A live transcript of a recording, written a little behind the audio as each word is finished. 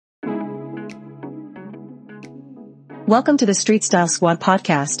Welcome to the Street Style Squad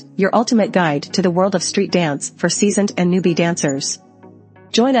podcast, your ultimate guide to the world of street dance for seasoned and newbie dancers.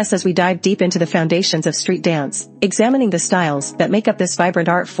 Join us as we dive deep into the foundations of street dance, examining the styles that make up this vibrant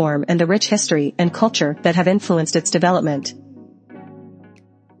art form and the rich history and culture that have influenced its development.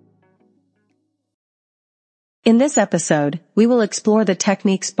 In this episode, we will explore the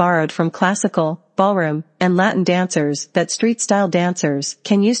techniques borrowed from classical, ballroom, and Latin dancers that street-style dancers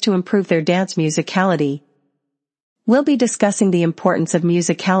can use to improve their dance musicality. We'll be discussing the importance of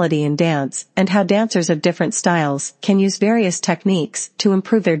musicality in dance and how dancers of different styles can use various techniques to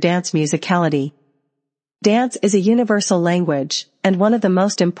improve their dance musicality. Dance is a universal language, and one of the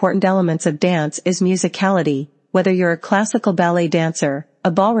most important elements of dance is musicality. Whether you're a classical ballet dancer, a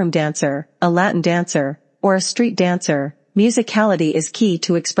ballroom dancer, a Latin dancer, or a street dancer, musicality is key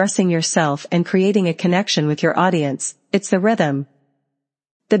to expressing yourself and creating a connection with your audience. It's the rhythm,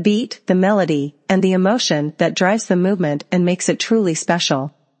 the beat, the melody, and the emotion that drives the movement and makes it truly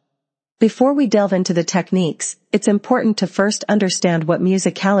special. Before we delve into the techniques, it's important to first understand what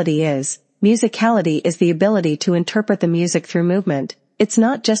musicality is. Musicality is the ability to interpret the music through movement. It's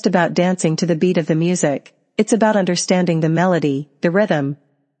not just about dancing to the beat of the music. It's about understanding the melody, the rhythm,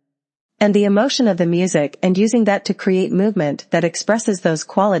 and the emotion of the music and using that to create movement that expresses those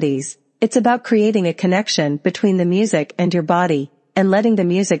qualities. It's about creating a connection between the music and your body, and letting the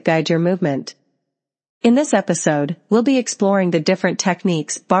music guide your movement. In this episode, we'll be exploring the different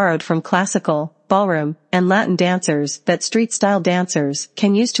techniques borrowed from classical, ballroom, and Latin dancers that street-style dancers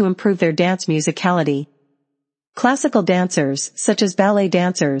can use to improve their dance musicality. Classical dancers, such as ballet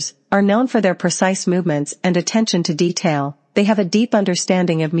dancers, are known for their precise movements and attention to detail. They have a deep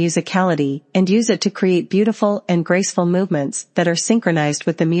understanding of musicality and use it to create beautiful and graceful movements that are synchronized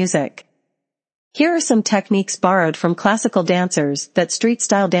with the music. Here are some techniques borrowed from classical dancers that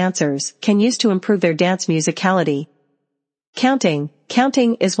street-style dancers can use to improve their dance musicality. Counting.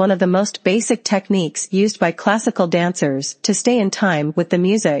 Counting is one of the most basic techniques used by classical dancers to stay in time with the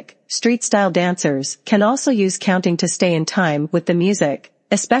music. Street-style dancers can also use counting to stay in time with the music,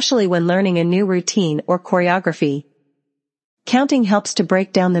 especially when learning a new routine or choreography. Counting helps to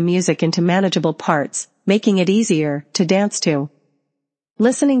break down the music into manageable parts, making it easier to dance to.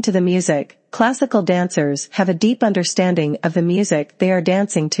 Listening to the music. Classical dancers have a deep understanding of the music they are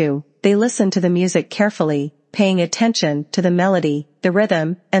dancing to. They listen to the music carefully, paying attention to the melody, the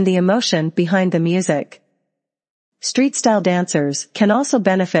rhythm, and the emotion behind the music. Street-style dancers can also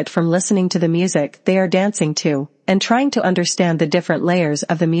benefit from listening to the music they are dancing to, and trying to understand the different layers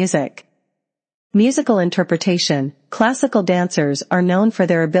of the music. Musical interpretation. Classical dancers are known for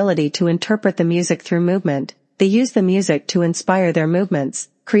their ability to interpret the music through movement. They use the music to inspire their movements,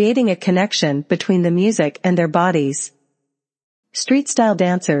 creating a connection between the music and their bodies. Street-style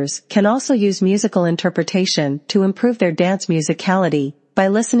dancers can also use musical interpretation to improve their dance musicality. By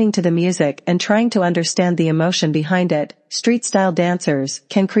listening to the music and trying to understand the emotion behind it, street-style dancers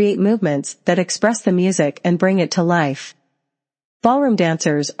can create movements that express the music and bring it to life. Ballroom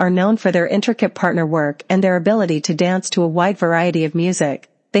dancers are known for their intricate partner work and their ability to dance to a wide variety of music.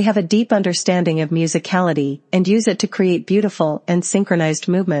 They have a deep understanding of musicality and use it to create beautiful and synchronized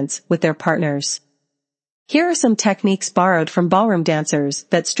movements with their partners. Here are some techniques borrowed from ballroom dancers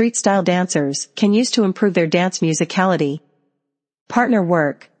that street-style dancers can use to improve their dance musicality. Partner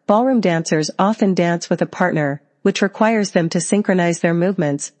work. Ballroom dancers often dance with a partner, which requires them to synchronize their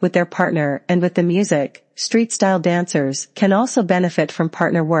movements with their partner and with the music. Street-style dancers can also benefit from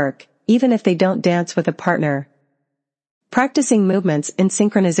partner work, even if they don't dance with a partner. Practicing movements in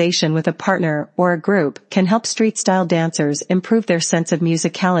synchronization with a partner or a group can help street-style dancers improve their sense of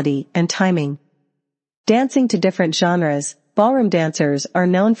musicality and timing. Dancing to different genres. Ballroom dancers are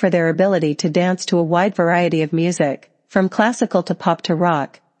known for their ability to dance to a wide variety of music, from classical to pop to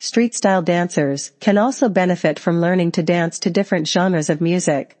rock. Street-style dancers can also benefit from learning to dance to different genres of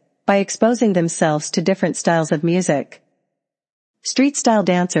music, by exposing themselves to different styles of music. Street-style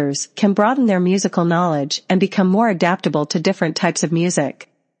dancers can broaden their musical knowledge and become more adaptable to different types of music.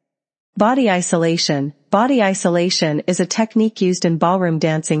 Body isolation. Body isolation is a technique used in ballroom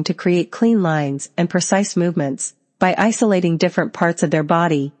dancing to create clean lines and precise movements. By isolating different parts of their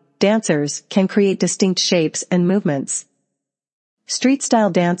body, dancers can create distinct shapes and movements.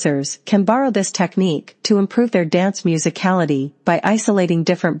 Street-style dancers can borrow this technique to improve their dance musicality by isolating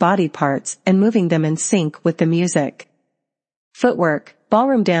different body parts and moving them in sync with the music. Footwork.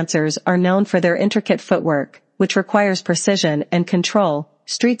 Ballroom dancers are known for their intricate footwork, which requires precision and control.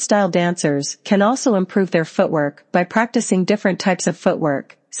 Street-style dancers can also improve their footwork by practicing different types of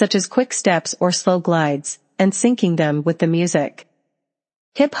footwork, such as quick steps or slow glides, and syncing them with the music.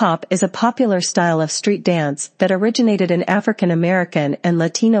 Hip-hop is a popular style of street dance that originated in African American and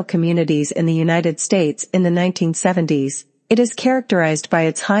Latino communities in the United States in the 1970s. It is characterized by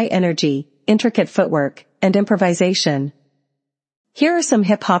its high energy, intricate footwork, and improvisation. Here are some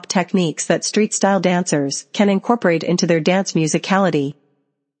hip-hop techniques that street-style dancers can incorporate into their dance musicality.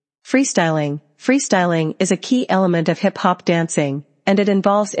 Freestyling. Freestyling is a key element of hip-hop dancing, and it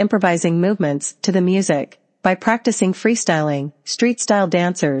involves improvising movements to the music. By practicing freestyling, street-style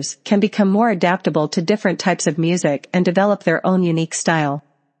dancers can become more adaptable to different types of music and develop their own unique style.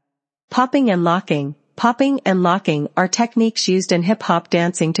 Popping and locking. Popping and locking are techniques used in hip-hop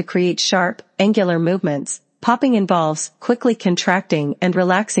dancing to create sharp, angular movements. Popping involves quickly contracting and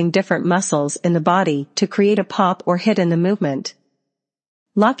relaxing different muscles in the body to create a pop or hit in the movement.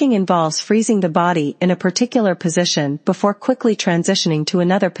 Locking involves freezing the body in a particular position before quickly transitioning to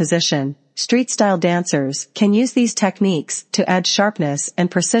another position. Street-style dancers can use these techniques to add sharpness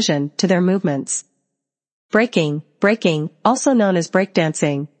and precision to their movements. Breaking. Breaking, also known as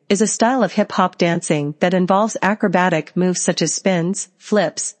breakdancing, is a style of hip-hop dancing that involves acrobatic moves such as spins,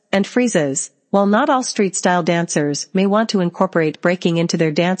 flips, and freezes. While not all street-style dancers may want to incorporate breaking into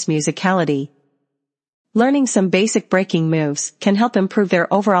their dance musicality, learning some basic breaking moves can help improve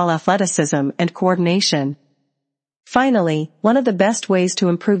their overall athleticism and coordination. Finally, one of the best ways to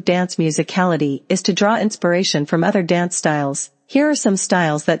improve dance musicality is to draw inspiration from other dance styles. Here are some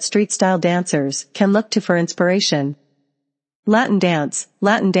styles that street-style dancers can look to for inspiration. Latin dance.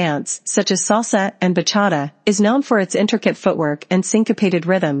 Latin dance, such as salsa and bachata, is known for its intricate footwork and syncopated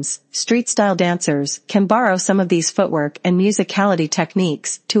rhythms. Street-style dancers can borrow some of these footwork and musicality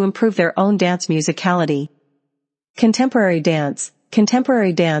techniques to improve their own dance musicality. Contemporary dance.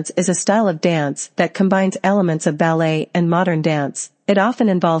 Contemporary dance is a style of dance that combines elements of ballet and modern dance. It often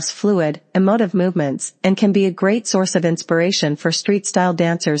involves fluid, emotive movements, and can be a great source of inspiration for street-style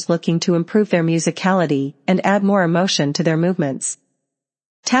dancers looking to improve their musicality and add more emotion to their movements.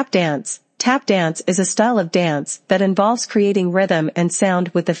 Tap dance. Tap dance is a style of dance that involves creating rhythm and sound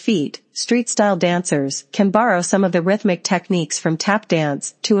with the feet. Street-style dancers can borrow some of the rhythmic techniques from tap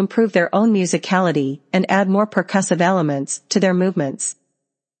dance to improve their own musicality and add more percussive elements to their movements.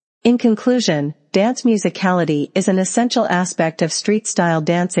 In conclusion, dance musicality is an essential aspect of street-style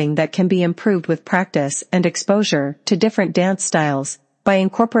dancing that can be improved with practice and exposure to different dance styles by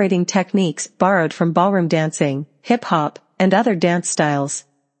incorporating techniques borrowed from ballroom dancing, hip-hop, and other dance styles.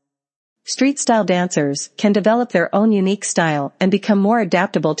 Street-style dancers can develop their own unique style and become more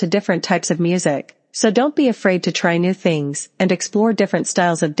adaptable to different types of music, so don't be afraid to try new things and explore different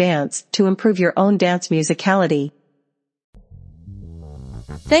styles of dance to improve your own dance musicality.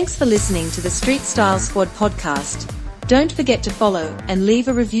 Thanks for listening to the Street Style Squad podcast. Don't forget to follow and leave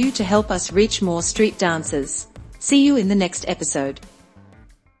a review to help us reach more street dancers. See you in the next episode.